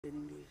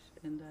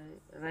and I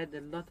read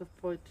a lot of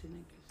poetry in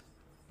English,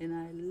 and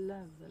I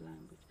love the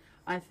language.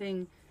 I think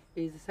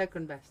it's the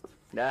second best.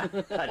 Yeah,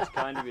 that's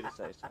kind of you to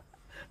say so.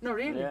 No,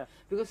 really, Yeah.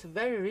 because it's a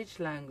very rich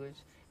language.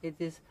 It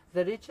is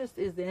the richest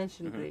is the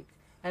ancient Greek,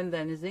 and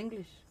then is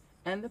English,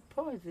 and the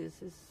poetry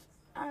is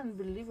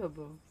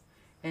unbelievable.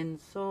 And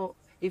so,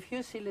 if you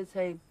see, let's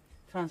say,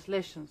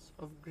 translations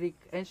of Greek,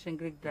 ancient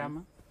Greek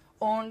drama,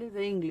 only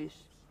the English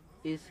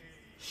is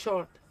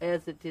short as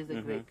it is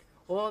the Greek.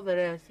 All the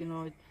rest, you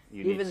know,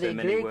 You even need so the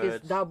many Greek words,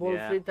 is doubled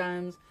yeah. 3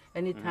 times,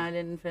 and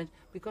Italian and French,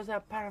 because they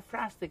are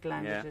paraphrastic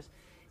languages.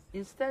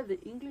 Instead, the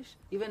English,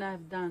 even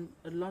I've done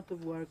a lot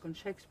of work on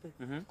Shakespeare.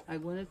 I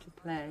wanted to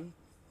play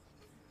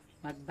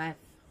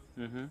Macbeth,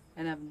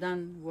 and I've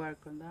done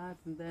work on that,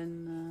 and then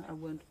I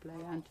want to play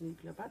Antony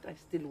Cleopatra. I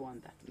still want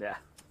that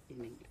in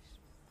English.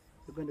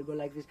 We're going to go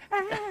like this,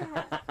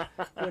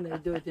 when I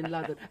do it in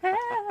London.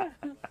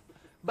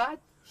 But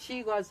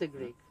she was a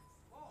Greek.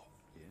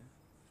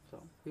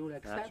 So you will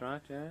accept That's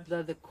right, yes.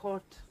 that the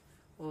court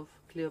of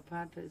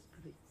Cleopatra is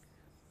Greek.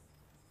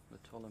 The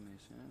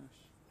Ptolemies, yes.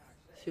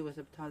 She was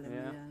a Ptolemy,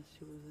 Yeah. yes.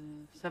 She was a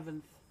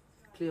 7th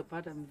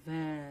Cleopatra, and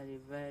very,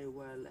 very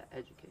well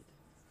educated.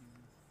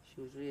 She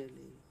was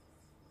really...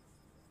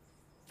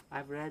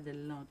 I've read a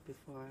lot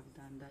before I've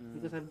done that,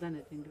 because I've done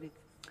it in Greek.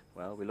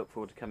 Well, we look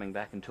forward to coming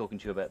back and talking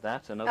to you about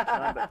that another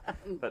time.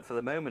 But for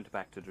the moment,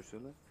 back to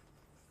Drosoula.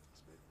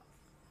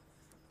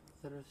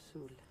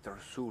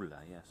 Drosoula,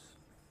 yes.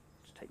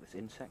 Let's take this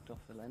insect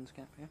off the lens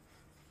cap here.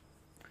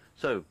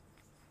 So,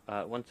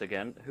 once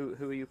again,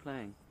 who are you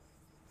playing?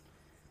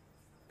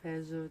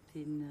 Παίζω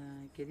την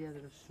κυρία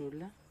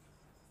Δροσούλα.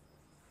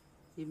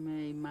 Είμαι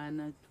η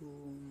μάνα του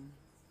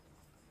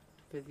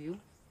παιδιού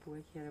που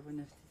έχει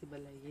αραβωνιαστεί την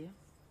Παλαγία,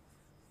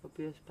 ο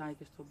οποίος πάει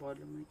και στον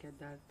πόλεμο και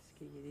αντάρτης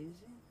και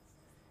γυρίζει.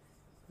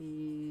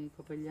 Η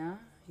κοπελιά,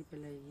 η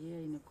Πελαγία,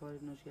 είναι κόρη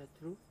ενός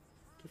γιατρού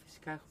και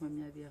φυσικά έχουμε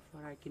μια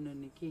διαφορά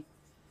κοινωνική,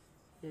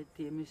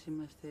 γιατί εμείς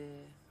είμαστε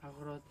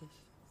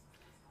αγρότες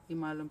ή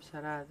μάλλον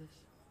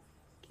ψαράδες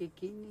και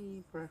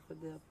εκείνοι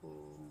προέρχονται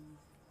από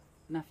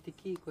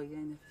ναυτική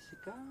οικογένεια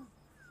φυσικά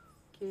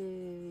και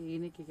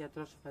είναι και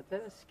γιατρός ο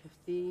πατέρας της και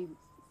αυτή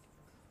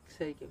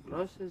ξέρει και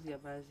γλώσσες,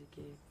 διαβάζει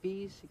και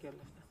ποίηση και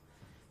όλα αυτά.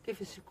 Και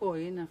φυσικό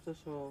είναι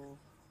αυτός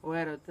ο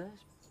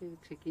έρωτας που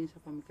ξεκίνησε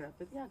από μικρά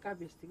παιδιά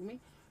κάποια στιγμή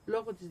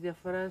λόγω της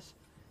διαφοράς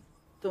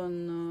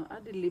των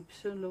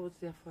αντιλήψεων, λόγω της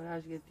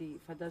διαφοράς, γιατί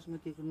φαντάζομαι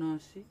ότι η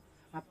γνώση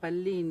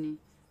απαλύνει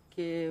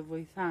και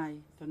βοηθάει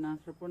τον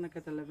άνθρωπο να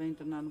καταλαβαίνει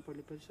τον άλλον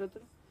πολύ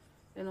περισσότερο,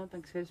 ενώ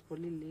όταν ξέρεις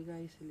πολύ λίγα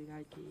είσαι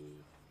λιγάκι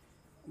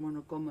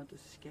μονοκόμματος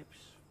στη σκέψη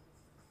σου.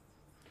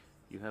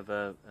 You have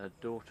a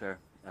daughter,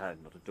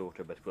 not a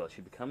daughter, but well,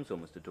 she becomes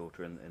almost a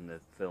daughter in the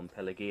film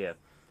Pelagia,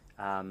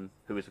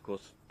 who is of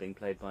course being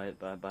played by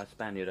a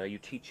Spaniard. Are you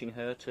teaching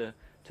her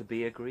to be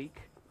a Greek?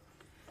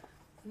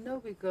 No,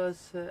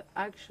 because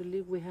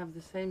actually we have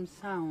the same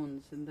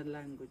sounds in the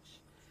language.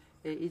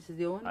 It's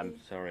the only... I'm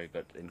sorry,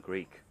 but in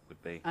Greek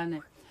would be. Α, ναι.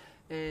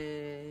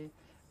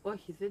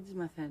 Όχι, δεν τις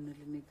μαθαίνω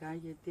ελληνικά,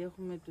 γιατί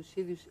έχουμε τους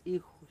ίδιους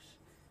ήχους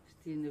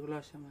στην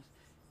γλώσσα μας.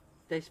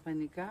 Τα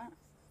ισπανικά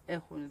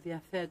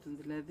διαθέτουν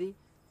δηλαδή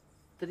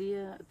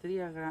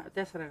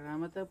 4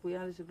 γράμματα που οι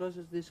άλλες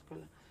γλώσσες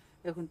δύσκολα.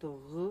 Έχουν το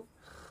γ,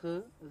 χ,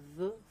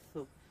 δ, θ.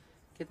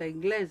 Και τα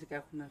εγγλέζικα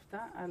έχουν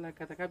αυτά, αλλά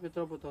κατά κάποιο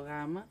τρόπο το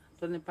γάμα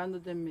το είναι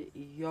πάντοτε με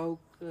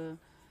yoke,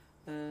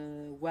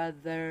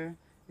 weather,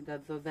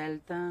 το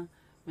δέλτα,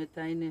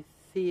 μετά είναι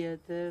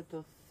theater,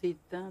 το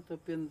θήτα, το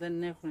οποίο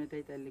δεν έχουν τα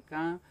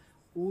ιταλικά,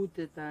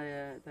 ούτε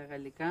τα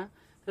γαλλικά.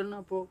 Θέλω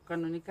να πω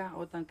κανονικά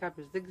όταν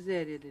κάποιος δεν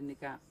ξέρει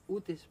ελληνικά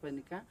ούτε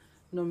ισπανικά,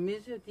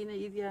 νομίζει ότι είναι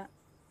η ίδια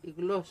η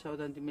γλώσσα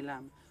όταν τη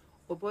μιλάμε.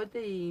 Οπότε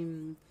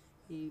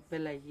η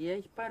Πελαγία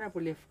έχει πάρα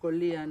πολύ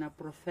ευκολία να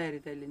προφέρει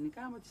τα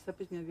ελληνικά, άμα της τα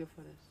πεις 1-2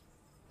 φορές.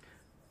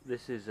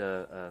 This is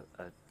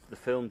the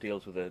film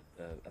deals with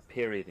a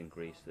period in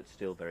Greece that's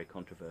still very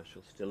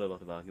controversial, still a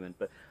lot of argument,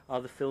 but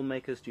are the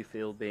filmmakers, do you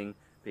feel,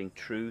 being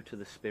true to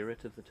the spirit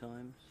of the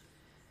times?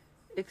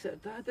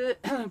 Εξαρτάται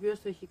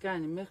ποιος το έχει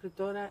κάνει. Μέχρι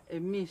τώρα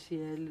εμείς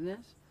οι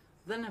Έλληνες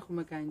δεν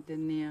έχουμε κάνει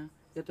ταινία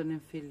για τον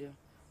εμφύλιο.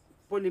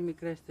 Πολύ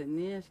μικρές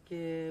ταινίες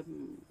και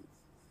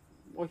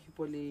όχι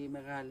πολύ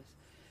μεγάλες.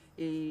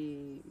 Οι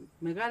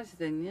μεγάλες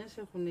ταινίες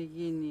έχουν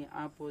γίνει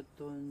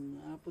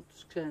από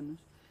τους ξένους.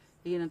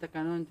 Έγιναν τα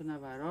κανόνια του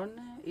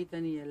Ναβαρώνε,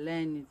 ήταν η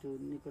Ελένη του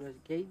Νίκολας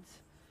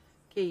Γκέιτς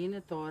και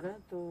είναι τώρα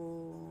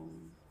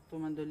το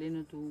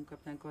Μαντολίνο του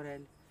Καπτάν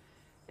Κορέλη.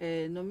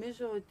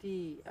 Νομίζω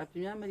ότι από τη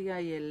μια μεριά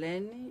η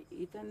Ελένη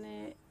ήταν,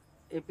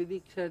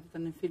 επειδή ξέρετε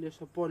ήταν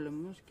εμφύλιος ο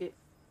πόλεμος και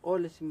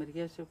όλες οι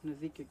μεριές έχουν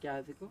δίκιο και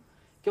άδικο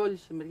και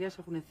όλες οι μεριές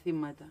έχουν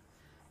θύματα.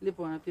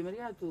 Λοιπόν, από τη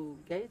μεριά του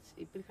Γκέιτς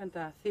υπήρχαν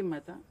τα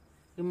θύματα,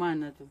 η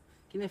μάνα του.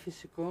 Και είναι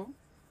φυσικό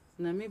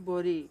να μην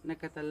μπορεί να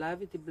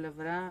καταλάβει την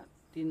πλευρά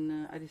την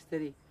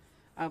αριστερή.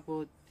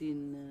 Από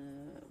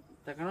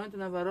τα κανόνια του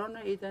Ναβαρώνο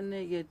ήταν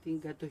για την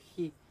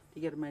κατοχή τη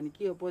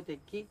γερμανική, οπότε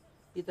εκεί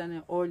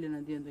ήταν όλοι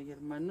εναντίον των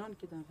Γερμανών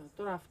και ήταν αυτό.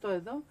 Τώρα αυτό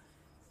εδώ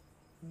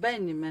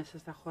μπαίνει μέσα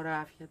στα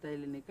χωράφια τα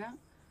ελληνικά,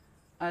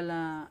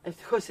 Αλλά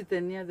ευτυχώς η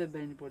ταινία δεν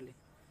μπαίνει πολύ.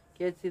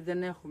 Και έτσι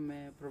δεν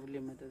έχουμε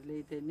προβλήματα. Δηλαδή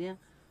η ταινία,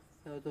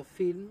 το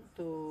φιλμ,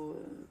 το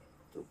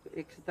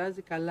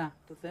εξετάζει καλά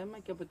το θέμα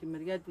και από τη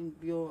μεριά την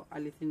πιο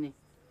αληθινή.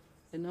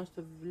 Ενώ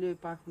στο βιβλίο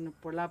υπάρχουν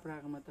πολλά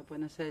πράγματα που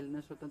ένας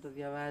Έλληνας όταν το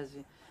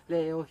διαβάζει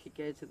λέει όχι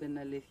και έτσι δεν είναι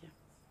αλήθεια.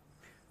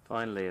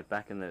 Finally,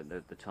 back in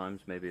the times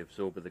maybe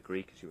absorbed by the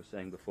Greek, as you were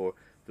saying before,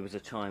 there was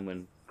a time when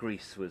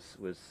Greece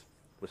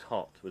was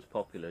hot, was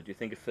popular. Do you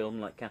think a film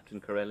like Captain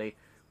Corelli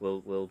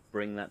will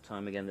bring that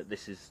time again, that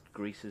this is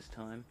Greece's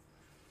time?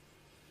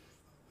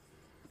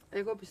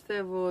 Εγώ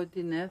πιστεύω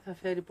ότι ναι, θα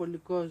φέρει πολύ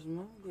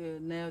κόσμο,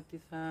 ναι,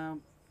 ότι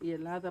η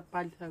Ελλάδα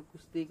πάλι θα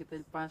ακουστεί και τα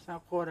λοιπά,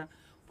 σαν χώρα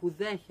που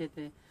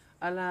δέχεται.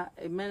 Αλλά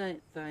εμένα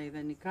τα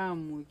ιδανικά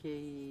μου και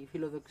η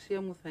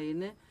φιλοδοξία μου θα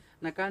είναι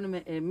να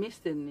κάνουμε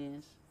εμείς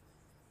ταινίες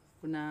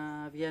που να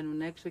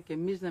βγαίνουν έξω και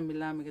εμείς να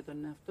μιλάμε για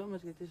τον εαυτό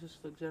μας, γιατί ίσως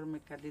τον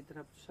ξέρουμε καλύτερα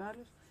από τους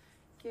άλλους.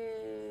 Και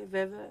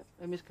βέβαια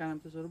εμείς κάναμε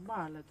το Ζορμπά,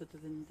 αλλά τότε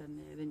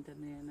δεν ήταν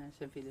ένας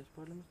εμφύλιος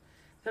πόλεμος.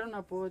 Θέλω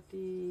να πω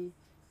ότι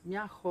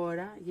μια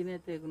χώρα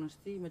γίνεται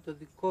γνωστή με το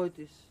δικό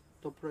της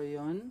το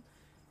προϊόν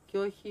και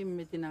όχι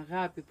με την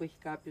αγάπη που έχει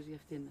κάποιος για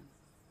αυτήν.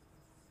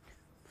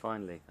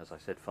 Finally, as I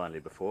said finally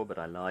before, but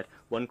I lied.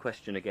 One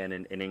question again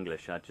in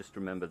English. I just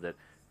remembered that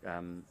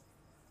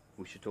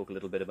we should talk a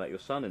little bit about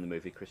your son in the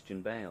movie, Christian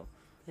Bale,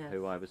 Yes.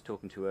 who I was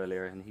talking to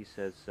earlier, and he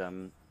says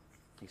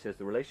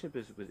the relationship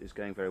is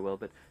going very well,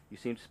 but you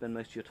seem to spend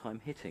most of your time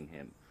hitting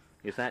him.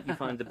 Is that you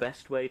find the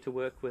best way to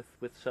work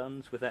with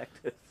sons, with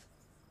actors?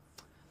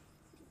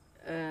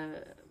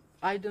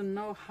 I don't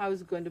know how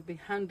it's going to be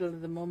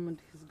handled the moment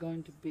he's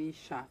going to be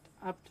shot.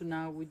 Up to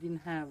now, we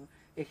didn't have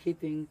a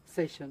hitting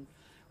session.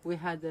 We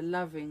had a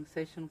loving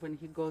session when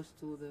he goes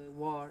to the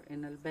war in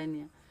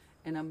Albania,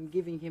 and I'm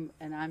giving him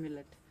an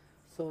amulet,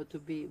 so to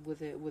be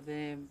with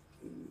a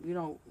you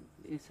know,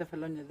 in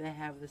Cephalonia they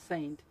have the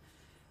saint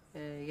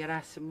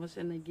Gerasimos,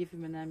 and I give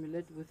him an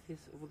amulet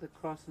with the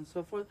cross and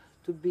so forth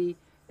to be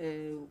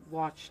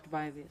watched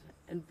by this,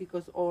 and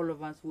because all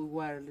of us we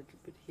were a little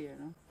bit here,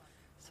 no?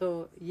 So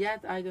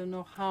yet I don't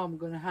know how I'm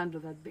going to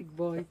handle that big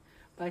boy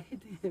by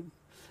hitting him,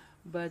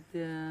 but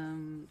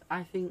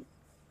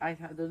I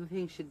don't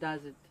think she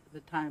does it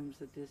the times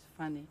that is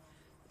funny.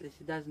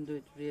 She doesn't do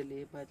it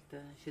really, but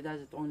she does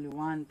it only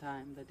one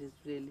time that is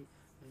really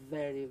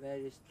very,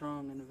 very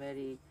strong and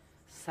very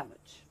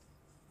savage.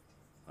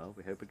 Well,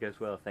 we hope it goes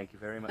well. Thank you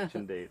very much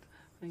indeed.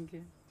 Thank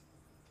you.